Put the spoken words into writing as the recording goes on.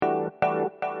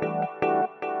Welcome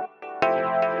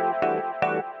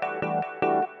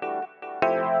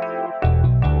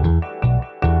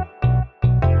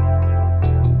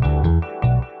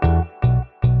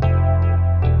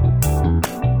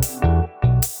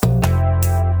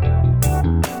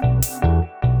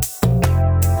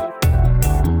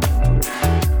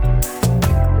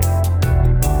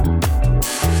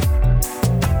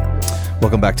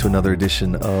back to another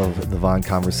edition of the Vine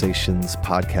Conversations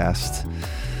podcast.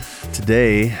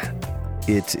 Today,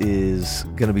 it is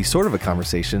going to be sort of a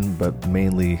conversation, but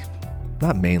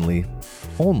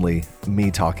only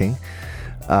me talking.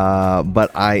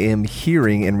 But I am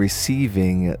hearing and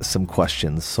receiving some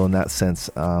questions. So in that sense,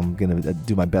 I'm going to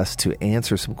do my best to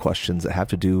answer some questions that have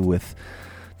to do with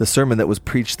the sermon that was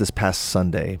preached this past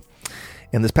Sunday.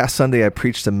 And this past Sunday, I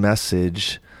preached a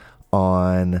message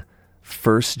on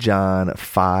 1 John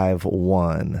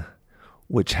 5:1,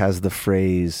 which has the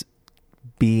phrase,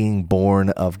 being born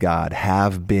of God,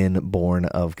 have been born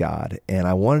of God. And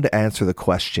I wanted to answer the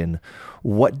question,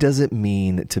 what does it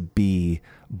mean to be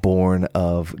born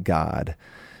of God?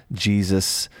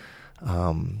 Jesus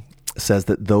says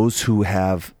that those who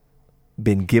have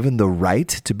been given the right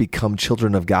to become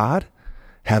children of God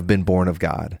have been born of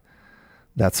God.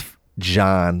 That's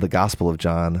John, the Gospel of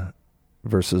John,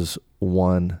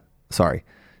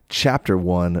 chapter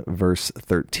 1, verse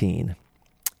 13.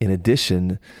 In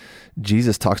addition,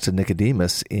 Jesus talks to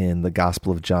Nicodemus in the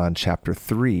Gospel of John, chapter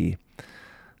 3,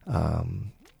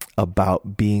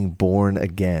 about being born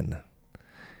again.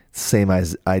 Same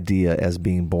idea as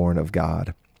being born of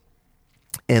God.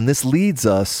 And this leads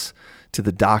us to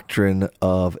the doctrine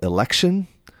of election,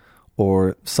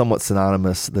 or somewhat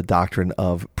synonymous, the doctrine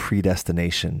of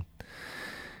predestination.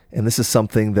 And this is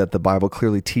something that the Bible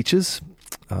clearly teaches.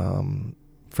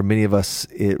 For many of us,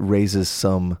 it raises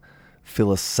some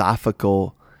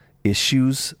philosophical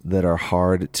issues that are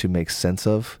hard to make sense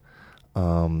of.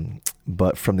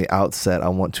 But from the outset, I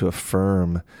want to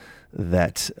affirm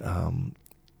that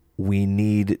we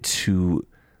need to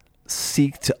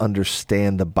seek to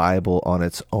understand the Bible on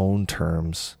its own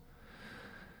terms,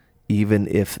 even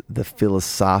if the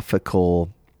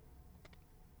philosophical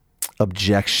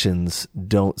objections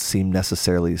don't seem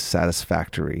necessarily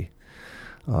satisfactory.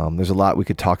 There's a lot we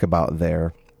could talk about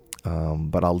there,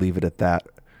 but I'll leave it at that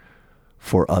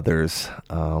for others.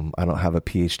 I don't have a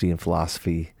PhD in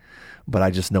philosophy, but I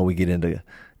just know we get into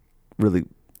really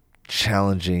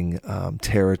challenging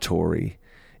territory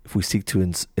if we seek to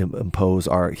impose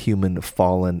our human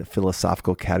fallen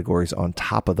philosophical categories on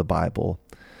top of the Bible,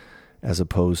 as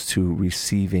opposed to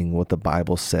receiving what the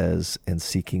Bible says and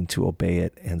seeking to obey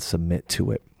it and submit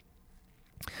to it.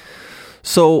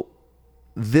 So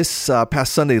this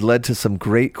past Sunday led to some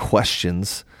great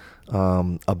questions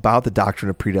about the doctrine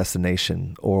of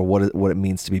predestination, or what it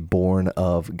means to be born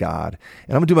of God.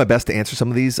 And I'm going to do my best to answer some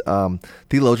of these.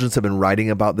 Theologians have been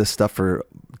writing about this stuff for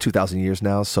 2,000 years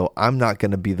now, so I'm not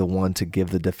going to be the one to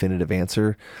give the definitive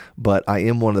answer, but I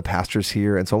am one of the pastors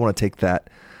here, and so I want to take that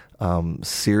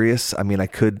serious. I mean, I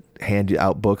could hand you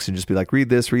out books and just be like, read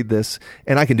this,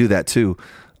 and I can do that too.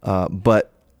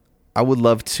 But I would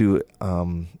love to,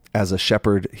 as a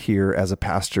shepherd here, as a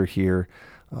pastor here,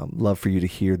 love for you to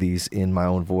hear these in my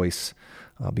own voice,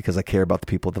 because I care about the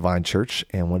people at the Vine Church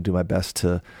and want to do my best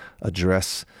to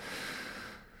address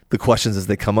the questions as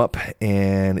they come up.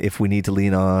 And if we need to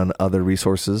lean on other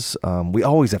resources, we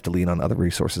always have to lean on other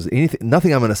resources.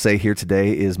 Nothing I'm going to say here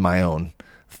today is my own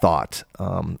thought.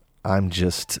 I'm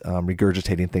just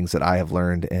regurgitating things that I have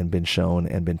learned and been shown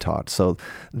and been taught. So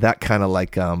that kind of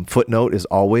like footnote is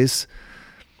always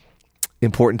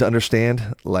important to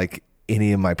understand. Like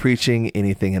any of my preaching,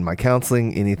 anything in my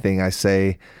counseling, anything I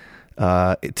say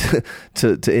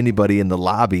to anybody in the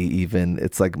lobby even,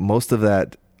 it's like most of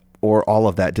that or all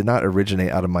of that did not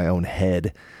originate out of my own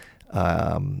head,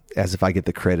 as if I get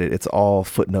the credit. It's all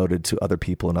footnoted to other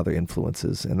people and other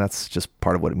influences, and that's just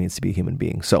part of what it means to be a human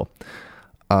being. So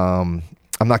I'm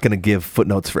not going to give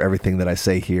footnotes for everything that I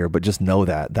say here, but just know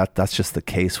that's just the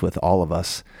case with all of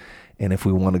us. And if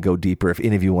we want to go deeper, if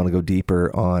any of you want to go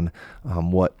deeper on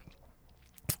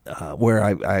where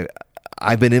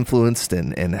I've been influenced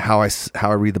and how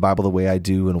I read the Bible the way I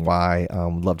do and why,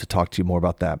 I'd love to talk to you more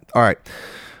about that. All right.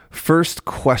 First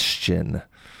question.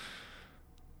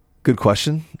 Good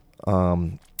question.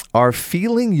 Are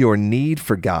feeling your need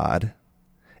for God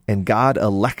and God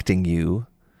electing you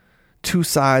two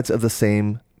sides of the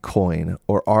same coin,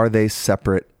 or are they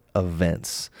separate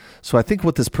events? So I think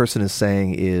what this person is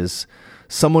saying is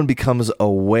someone becomes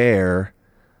aware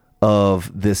of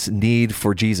this need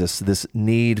for Jesus, this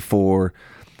need for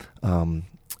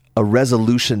a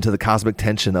resolution to the cosmic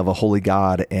tension of a holy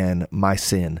God and my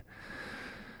sin.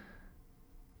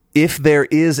 If there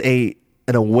is an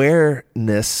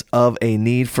awareness of a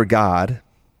need for God,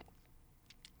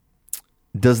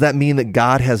 does that mean that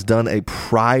God has done a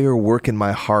prior work in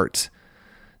my heart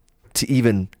to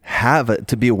even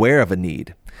to be aware of a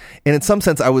need? And in some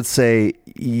sense, I would say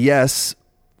yes,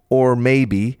 or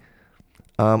maybe,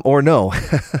 or no.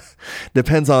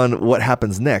 Depends on what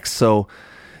happens next. So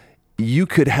you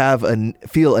could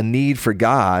feel a need for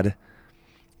God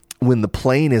when the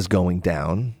plane is going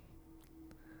down,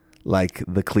 like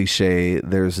the cliche,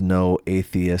 there's no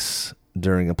atheists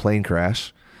during a plane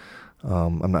crash.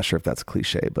 I'm not sure if that's a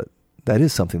cliche, but that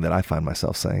is something that I find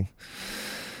myself saying.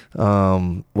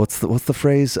 What's the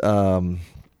phrase? I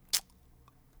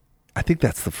think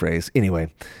that's the phrase.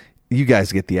 Anyway, you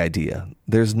guys get the idea.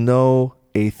 There's no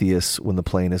atheists when the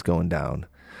plane is going down.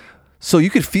 So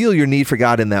you could feel your need for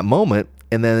God in that moment,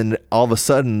 and then all of a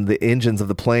sudden the engines of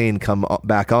the plane come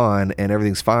back on and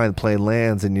everything's fine. The plane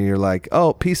lands and you're like,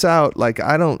 oh, peace out. Like,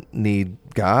 I don't need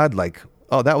God. Like,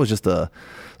 oh, that was just a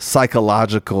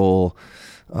psychological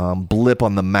blip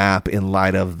on the map in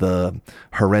light of the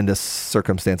horrendous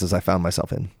circumstances I found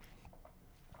myself in.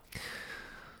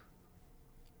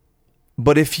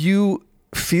 But if you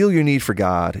feel your need for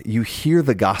God, you hear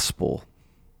the gospel,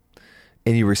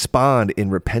 and you respond in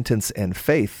repentance and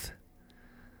faith,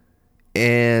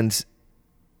 and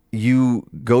you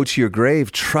go to your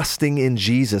grave trusting in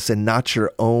Jesus and not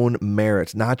your own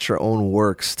merit, not your own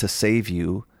works to save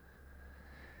you,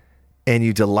 and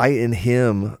you delight in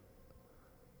Him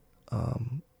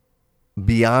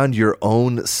beyond your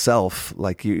own self.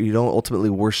 Like you don't ultimately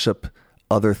worship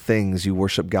other things, you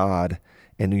worship God,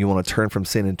 and you want to turn from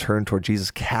sin and turn toward Jesus.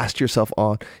 Cast yourself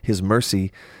on His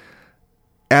mercy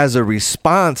as a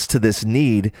response to this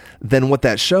need. Then what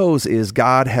that shows is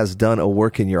God has done a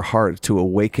work in your heart to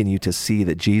awaken you to see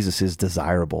that Jesus is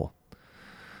desirable,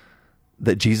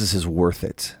 that Jesus is worth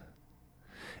it.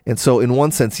 And so in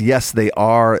one sense, yes, they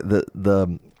are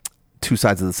the two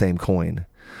sides of the same coin.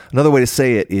 Another way to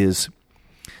say it is,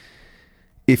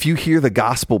 if you hear the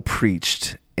gospel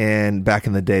preached, and back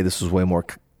in the day, this was way more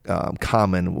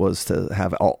common, was to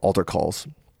have altar calls.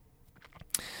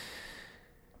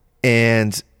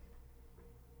 And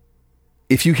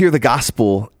if you hear the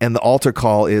gospel and the altar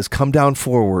call is come down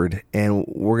forward and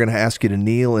we're going to ask you to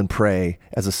kneel and pray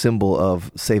as a symbol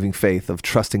of saving faith, of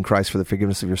trusting Christ for the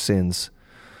forgiveness of your sins,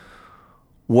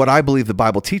 what I believe the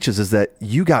Bible teaches is that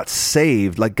you got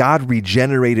saved, like God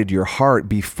regenerated your heart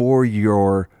before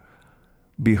your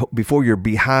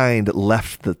behind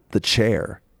left the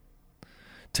chair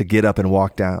to get up and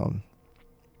walk down.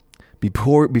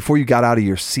 Before you got out of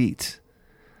your seat,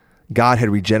 God had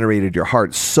regenerated your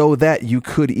heart so that you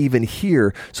could even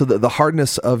hear, so that the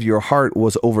hardness of your heart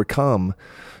was overcome,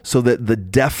 so that the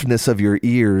deafness of your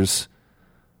ears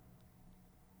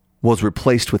was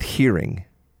replaced with hearing.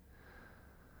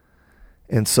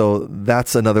 And so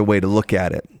that's another way to look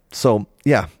at it. So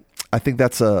yeah, I think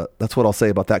that's what I'll say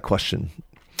about that question.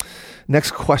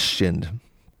 Next question.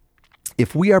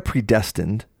 If we are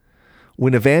predestined,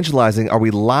 when evangelizing, are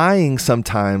we lying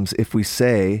sometimes if we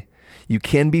say you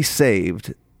can be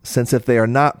saved, since if they are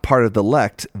not part of the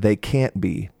elect, they can't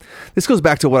be? This goes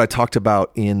back to what I talked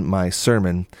about in my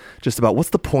sermon, just about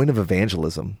what's the point of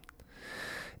evangelism.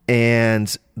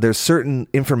 And there's certain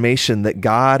information that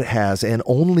God has, and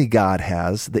only God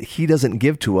has, that He doesn't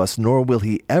give to us, nor will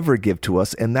He ever give to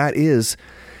us. And that is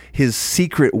His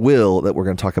secret will, that we're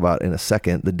going to talk about in a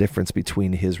second, the difference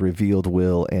between His revealed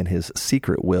will and His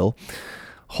secret will.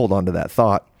 Hold on to that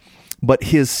thought. But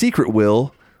His secret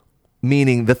will,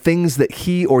 meaning the things that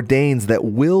He ordains that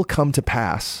will come to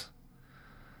pass,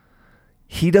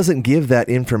 He doesn't give that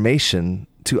information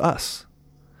to us.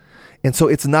 And so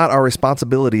it's not our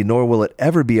responsibility, nor will it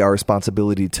ever be our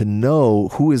responsibility, to know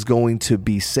who is going to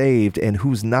be saved and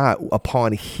who's not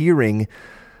upon hearing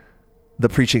the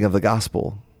preaching of the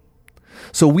gospel.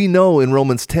 So we know in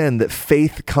Romans 10 that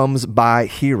faith comes by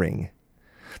hearing.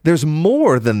 There's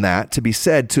more than that to be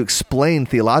said to explain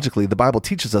theologically. The Bible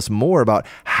teaches us more about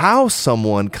how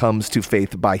someone comes to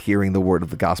faith by hearing the word of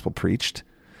the gospel preached,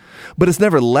 but it's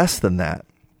never less than that.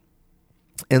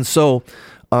 And so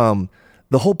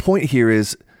the whole point here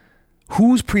is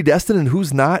who's predestined and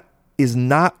who's not is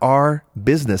not our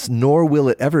business, nor will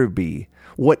it ever be.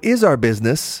 What is our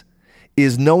business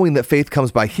is knowing that faith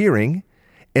comes by hearing,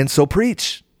 and so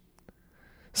preach.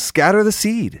 Scatter the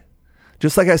seed.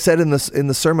 Just like I said in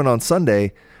the sermon on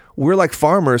Sunday, we're like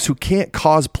farmers who can't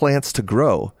cause plants to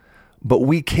grow, but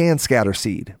we can scatter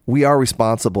seed. We are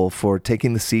responsible for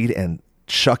taking the seed and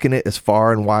chucking it as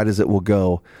far and wide as it will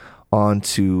go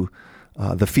onto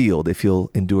the field, if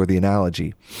you'll endure the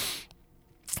analogy.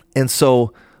 And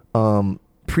so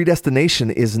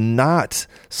predestination is not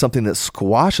something that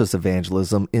squashes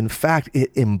evangelism. In fact,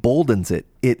 it emboldens it.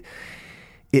 It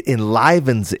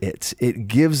enlivens it. It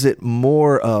gives it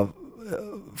more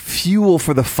fuel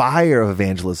for the fire of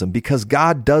evangelism, because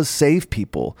God does save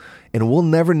people, and we'll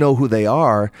never know who they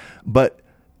are, but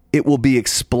it will be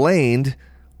explained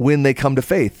when they come to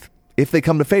faith. If they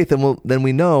come to faith, then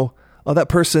we know, oh, that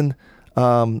person,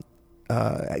 God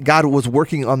was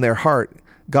working on their heart.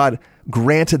 God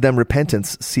granted them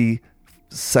repentance. See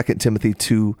 2 Timothy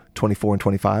 2:24 and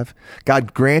 25.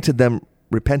 God granted them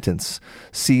repentance.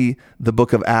 See the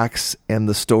book of Acts and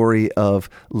the story of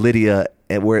Lydia,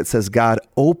 where it says God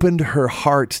opened her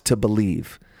heart to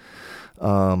believe.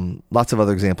 Lots of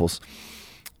other examples.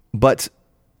 But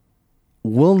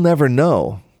we'll never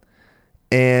know.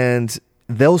 And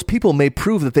those people may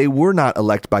prove that they were not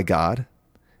elect by God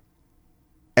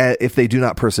if they do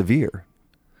not persevere.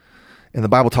 And the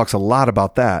Bible talks a lot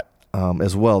about that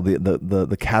as well,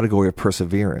 the category of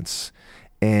perseverance.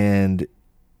 And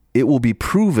it will be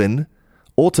proven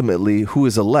ultimately who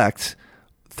is elect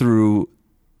through,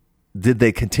 did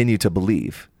they continue to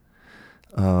believe?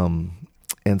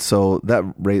 And so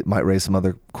that might raise some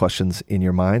other questions in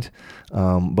your mind.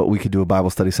 But we could do a Bible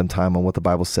study sometime on what the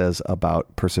Bible says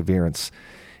about perseverance,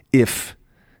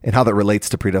 and how that relates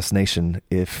to predestination,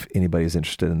 if anybody's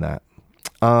interested in that.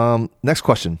 Next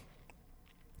question.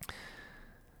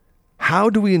 How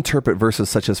do we interpret verses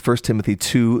such as 1 Timothy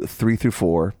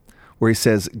 2:3-4, where he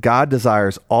says, God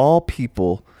desires all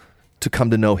people to come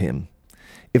to know him?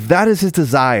 If that is his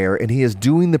desire and he is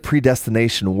doing the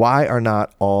predestination, why are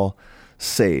not all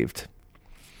saved?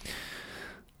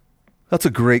 That's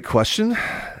a great question.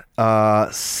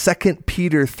 2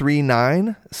 Peter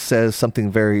 3:9 says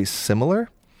something very similar.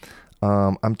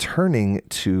 I'm turning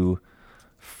to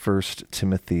 1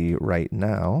 Timothy right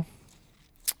now,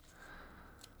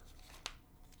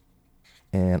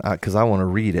 and because I want to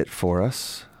read it for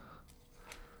us.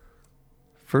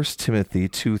 1 Timothy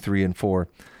 2:3-4.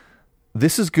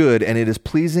 This is good, and it is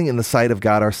pleasing in the sight of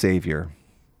God our Savior.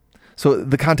 So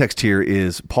the context here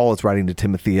is Paul is writing to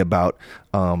Timothy about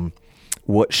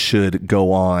what should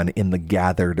go on in the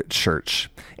gathered church.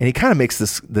 And he kind of makes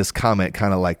this comment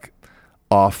kind of like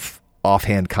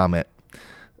offhand comment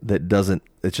that doesn't,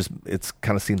 it's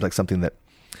kind of seems like something that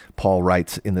Paul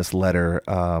writes in this letter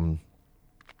kind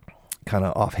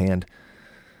of offhand.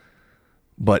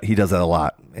 But he does that a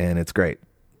lot, and it's great.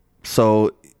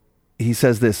 So he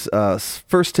says this,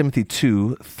 1 Timothy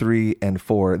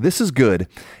 2:3-4. This is good,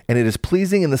 and it is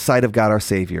pleasing in the sight of God our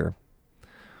Savior,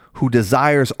 who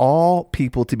desires all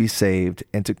people to be saved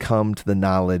and to come to the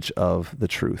knowledge of the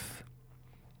truth.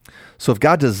 So if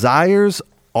God desires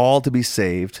all to be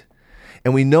saved,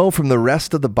 and we know from the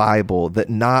rest of the Bible that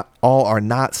not all are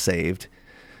not saved,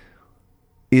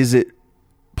 is it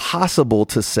possible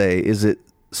to say, is it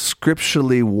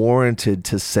scripturally warranted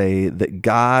to say that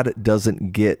God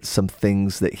doesn't get some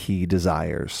things that he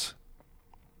desires?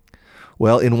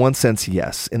 Well, in one sense,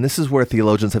 yes. And this is where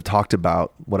theologians have talked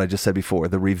about what I just said before,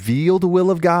 the revealed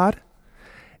will of God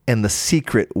and the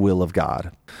secret will of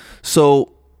God.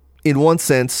 So in one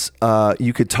sense,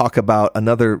 you could talk about,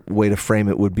 another way to frame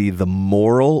it would be the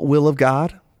moral will of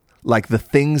God, like the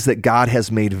things that God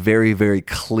has made very, very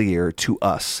clear to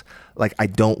us. Like, I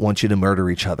don't want you to murder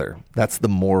each other. That's the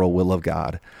moral will of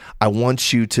God. I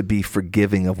want you to be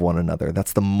forgiving of one another.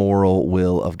 That's the moral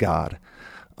will of God.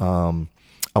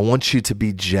 I want you to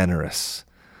be generous.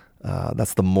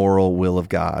 That's the moral will of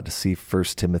God. See 1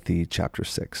 Timothy chapter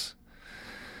 6.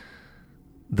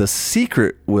 The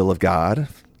secret will of God,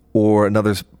 or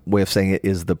another way of saying it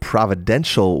is the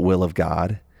providential will of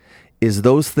God, is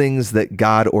those things that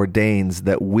God ordains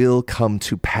that will come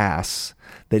to pass,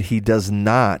 that he does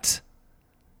not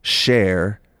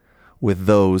share with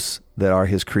those that are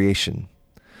his creation.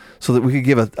 So that we could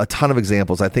give a ton of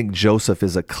examples. I think Joseph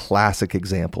is a classic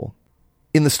example.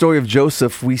 In the story of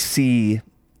Joseph, we see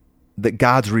that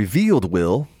God's revealed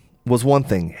will was one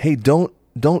thing. Hey, don't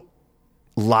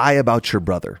lie about your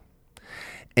brother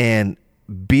and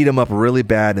beat him up really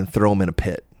bad and throw him in a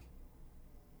pit.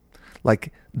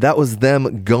 Like, that was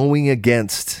them going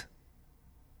against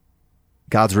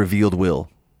God's revealed will,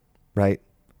 right?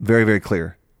 Very, very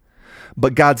clear.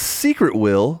 But God's secret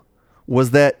will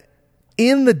was that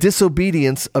in the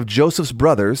disobedience of Joseph's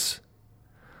brothers,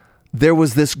 there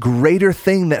was this greater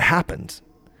thing that happened.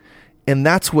 And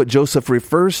that's what Joseph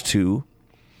refers to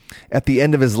at the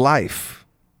end of his life.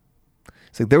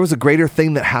 It's like, there was a greater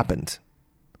thing that happened,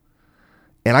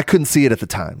 and I couldn't see it at the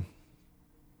time.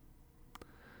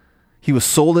 He was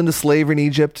sold into slavery in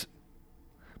Egypt,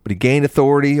 but he gained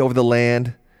authority over the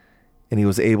land, and he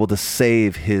was able to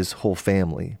save his whole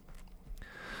family.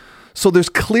 So there's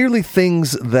clearly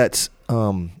things that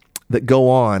that go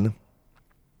on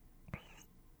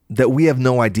that we have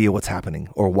no idea what's happening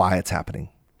or why it's happening.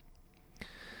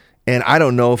 And I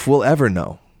don't know if we'll ever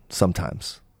know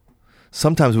sometimes.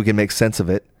 Sometimes we can make sense of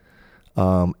it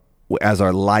as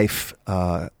our life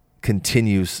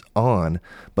continues on,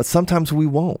 but sometimes we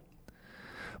won't.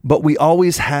 But we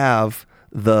always have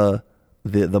the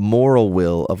moral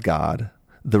will of God,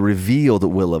 the revealed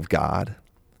will of God.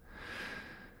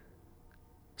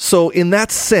 So in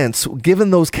that sense, given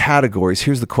those categories,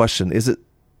 here's the question.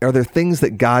 Are there things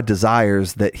that God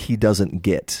desires that he doesn't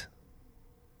get?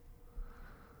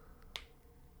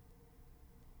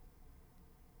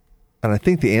 And I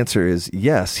think the answer is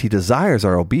yes, he desires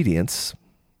our obedience,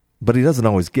 but he doesn't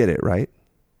always get it, right?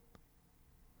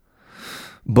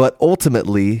 But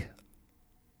ultimately,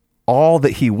 all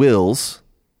that he wills,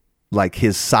 like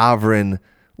his sovereign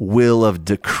will of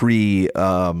decree,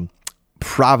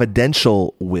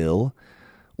 providential will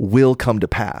come to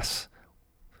pass.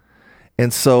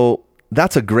 And so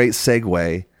that's a great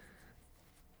segue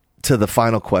to the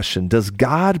final question. Does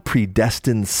God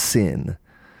predestine sin?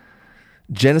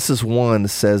 Genesis 1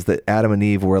 says that Adam and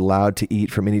Eve were allowed to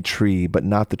eat from any tree, but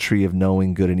not the tree of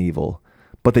knowing good and evil.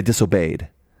 But they disobeyed.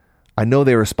 I know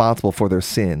they were responsible for their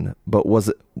sin, but was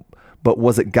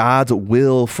it God's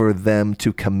will for them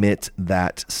to commit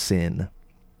that sin?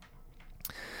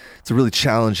 It's a really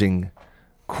challenging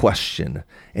question.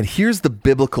 And here's the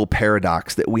biblical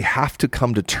paradox that we have to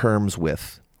come to terms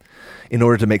with in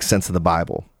order to make sense of the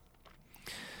Bible.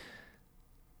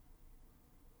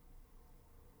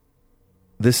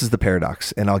 This is the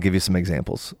paradox, and I'll give you some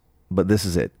examples, but this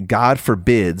is it.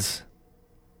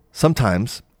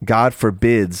 Sometimes God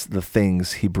forbids the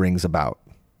things he brings about.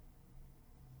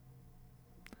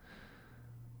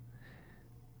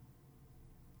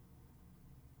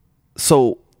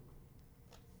 So,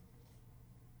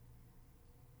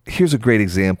 here's a great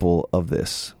example of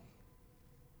this.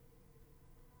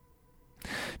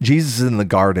 Jesus is in the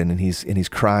garden, and he's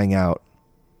crying out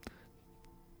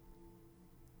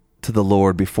to the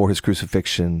Lord before his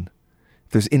crucifixion.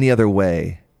 If there's any other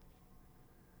way,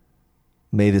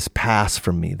 may this pass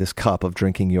from me, this cup of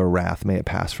drinking your wrath, may it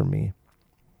pass from me.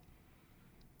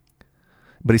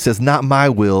 But he says, not my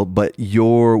will, but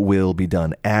your will be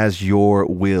done, as your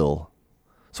will.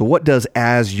 So what does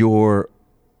as your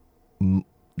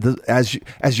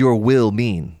will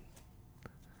mean?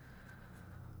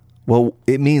 Well,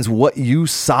 it means what you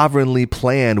sovereignly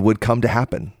planned would come to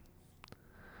happen.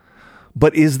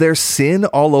 But is there sin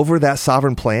all over that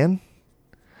sovereign plan?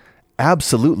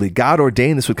 Absolutely. God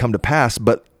ordained this would come to pass,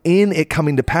 but in it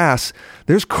coming to pass,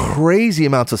 there's crazy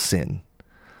amounts of sin.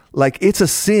 Like, it's a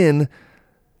sin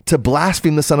to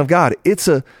blaspheme the Son of God. It's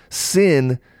a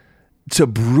sin to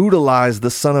brutalize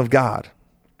the Son of God.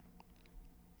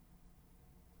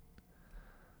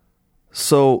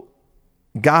 So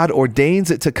God ordains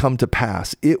it to come to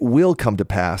pass. It will come to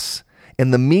pass.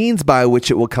 And the means by which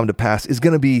it will come to pass is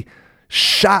going to be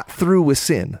shot through with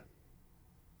sin.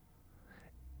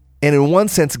 And in one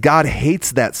sense, God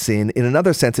hates that sin. In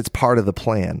another sense, it's part of the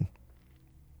plan.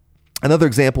 Another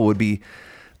example would be,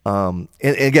 and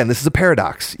again, this is a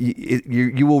paradox.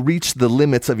 You will reach the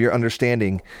limits of your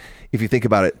understanding if you think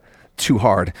about it too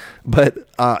hard. But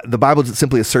the Bible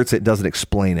simply asserts it, doesn't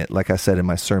explain it, like I said in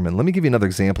my sermon. Let me give you another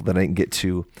example that I didn't get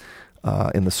to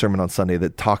in the sermon on Sunday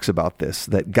that talks about this,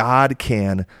 that God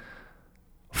can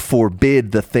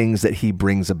forbid the things that he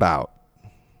brings about.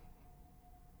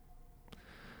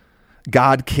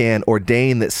 God can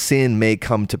ordain that sin may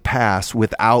come to pass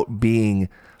without being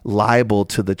liable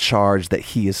to the charge that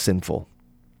he is sinful.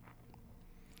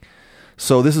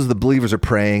 So this is the believers are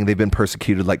praying. They've been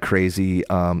persecuted like crazy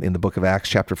in the book of Acts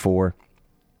chapter 4.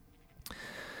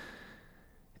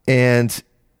 And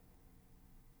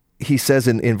he says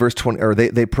in verse 20, or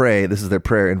they pray, this is their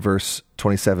prayer in verse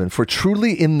 27, for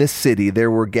truly in this city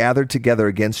there were gathered together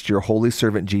against your holy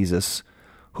servant Jesus,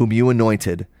 whom you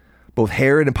anointed, both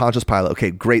Herod and Pontius Pilate.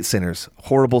 Okay, great sinners,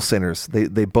 horrible sinners.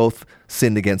 They both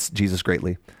sinned against Jesus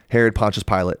greatly. Herod, Pontius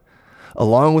Pilate,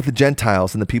 along with the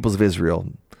Gentiles and the peoples of Israel,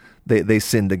 they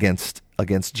sinned against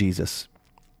Jesus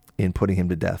in putting him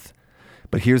to death.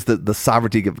 But here's the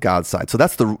sovereignty of God's side. So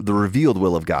that's the revealed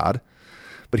will of God.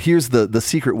 But here's the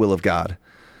secret will of God.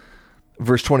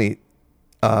 Verse 20,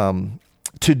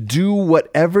 to do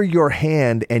whatever your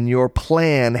hand and your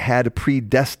plan had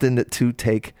predestined to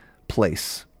take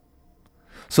place.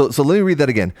 So let me read that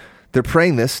again. They're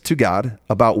praying this to God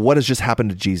about what has just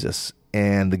happened to Jesus.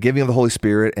 and the giving of the Holy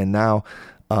Spirit, and now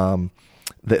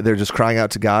they're just crying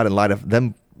out to God in light of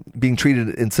them being treated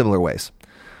in similar ways.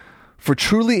 For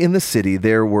truly in the city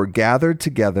there were gathered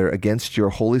together against your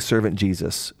holy servant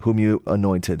Jesus, whom you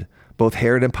anointed, both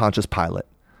Herod and Pontius Pilate,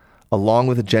 along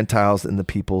with the Gentiles and the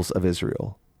peoples of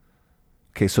Israel.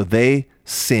 Okay, so they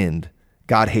sinned.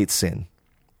 God hates sin.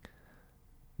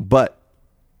 But,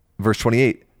 verse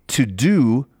 28, to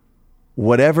do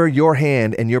whatever your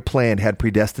hand and your plan had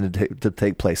predestined to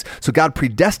take place. So God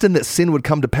predestined that sin would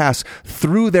come to pass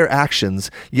through their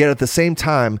actions, yet at the same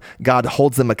time, God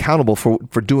holds them accountable for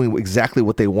doing exactly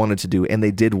what they wanted to do, and they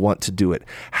did want to do it.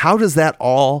 How does that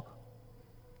all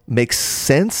make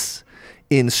sense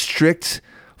in strict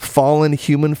fallen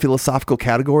human philosophical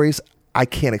categories? I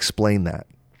can't explain that.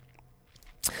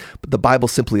 But the Bible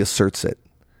simply asserts it.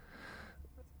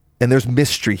 And there's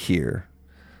mystery here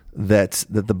that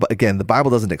the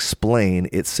Bible doesn't explain,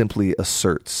 it simply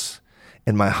asserts.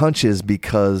 And my hunch is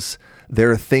because there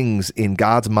are things in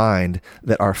God's mind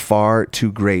that are far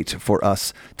too great for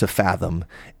us to fathom.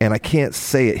 And I can't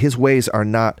say it. His ways are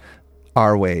not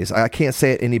our ways. I can't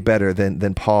say it any better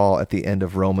than Paul at the end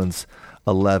of Romans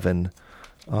 11,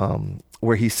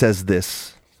 where he says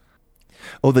this: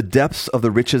 "Oh, the depths of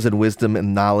the riches and wisdom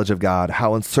and knowledge of God,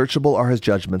 how unsearchable are his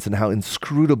judgments and how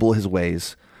inscrutable his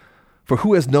ways. For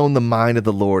who has known the mind of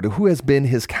the Lord? Or who has been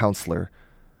his counselor?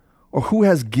 Or who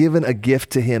has given a gift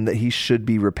to him that he should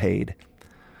be repaid?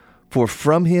 For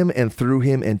from him and through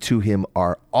him and to him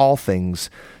are all things.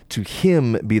 To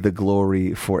him be the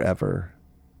glory forever."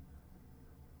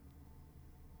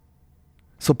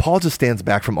 So Paul just stands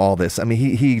back from all this. I mean,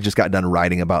 he just got done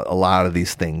writing about a lot of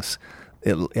these things.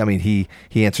 He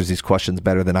answers these questions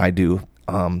better than I do.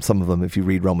 Some of them, if you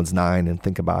read Romans 9 and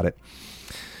think about it.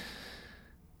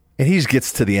 And he just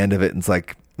gets to the end of it and it's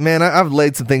like, man, I've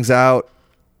laid some things out.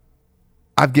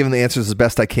 I've given the answers as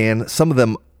best I can. Some of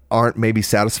them aren't maybe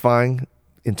satisfying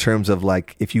in terms of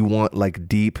like, if you want like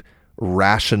deep,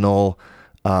 rational,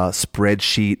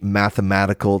 spreadsheet,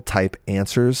 mathematical type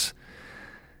answers.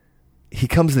 He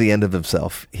comes to the end of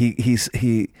himself. He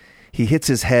hits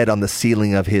his head on the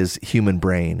ceiling of his human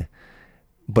brain,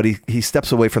 but he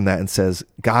steps away from that and says,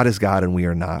 God is God and we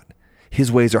are not.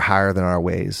 His ways are higher than our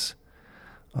ways.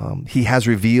 He has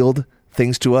revealed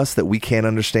things to us that we can't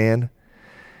understand.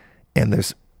 And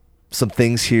there's some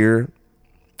things here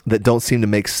that don't seem to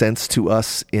make sense to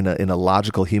us in a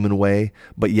logical human way,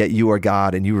 but yet you are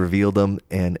God and you reveal them.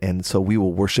 And so we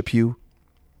will worship you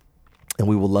and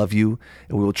we will love you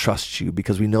and we will trust you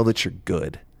because we know that you're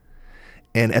good.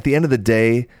 And at the end of the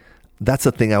day, that's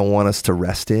the thing I want us to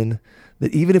rest in,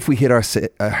 that even if we hit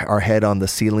our head on the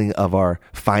ceiling of our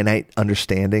finite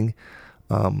understanding,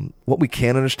 what we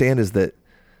can understand is that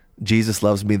Jesus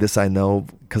loves me, this I know,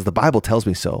 because the Bible tells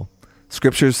me so.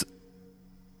 Scripture's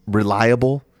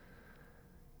reliable.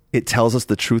 It tells us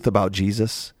the truth about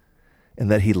Jesus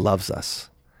and that he loves us.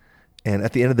 And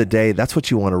at the end of the day, that's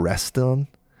what you want to rest on.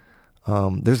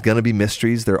 There's going to be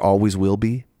mysteries. There always will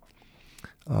be.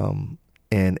 And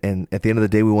at the end of the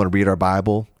day, we want to read our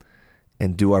Bible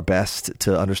and do our best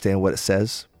to understand what it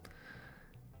says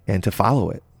and to follow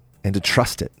it and to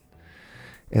trust it.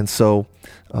 And so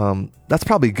that's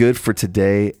probably good for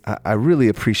today. I really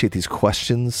appreciate these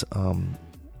questions.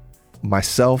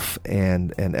 Myself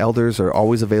and elders are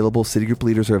always available. City group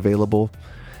leaders are available.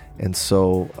 And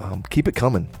so keep it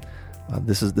coming.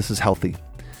 This is healthy.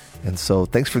 And so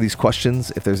thanks for these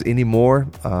questions. If there's any more,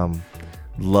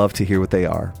 love to hear what they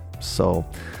are. So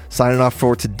signing off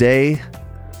for today.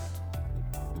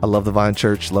 I love the Vine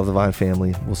Church. Love the Vine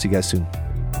family. We'll see you guys soon.